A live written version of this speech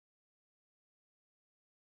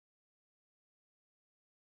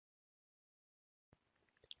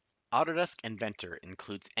Autodesk Inventor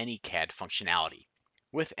includes AnyCAD functionality.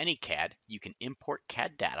 With AnyCAD, you can import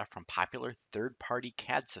CAD data from popular third-party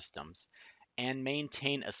CAD systems and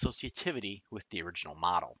maintain associativity with the original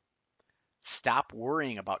model. Stop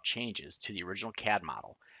worrying about changes to the original CAD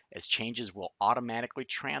model, as changes will automatically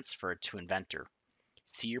transfer to Inventor.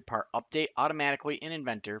 See your part update automatically in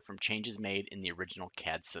Inventor from changes made in the original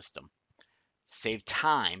CAD system. Save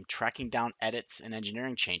time tracking down edits and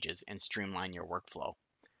engineering changes and streamline your workflow.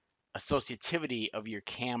 Associativity of your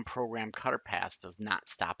CAM program cutter paths does not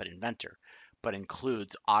stop at Inventor, but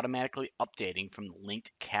includes automatically updating from the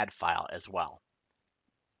linked CAD file as well.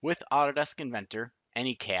 With Autodesk Inventor,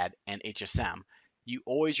 AnyCAD, and HSM, you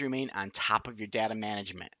always remain on top of your data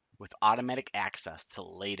management with automatic access to the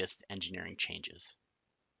latest engineering changes.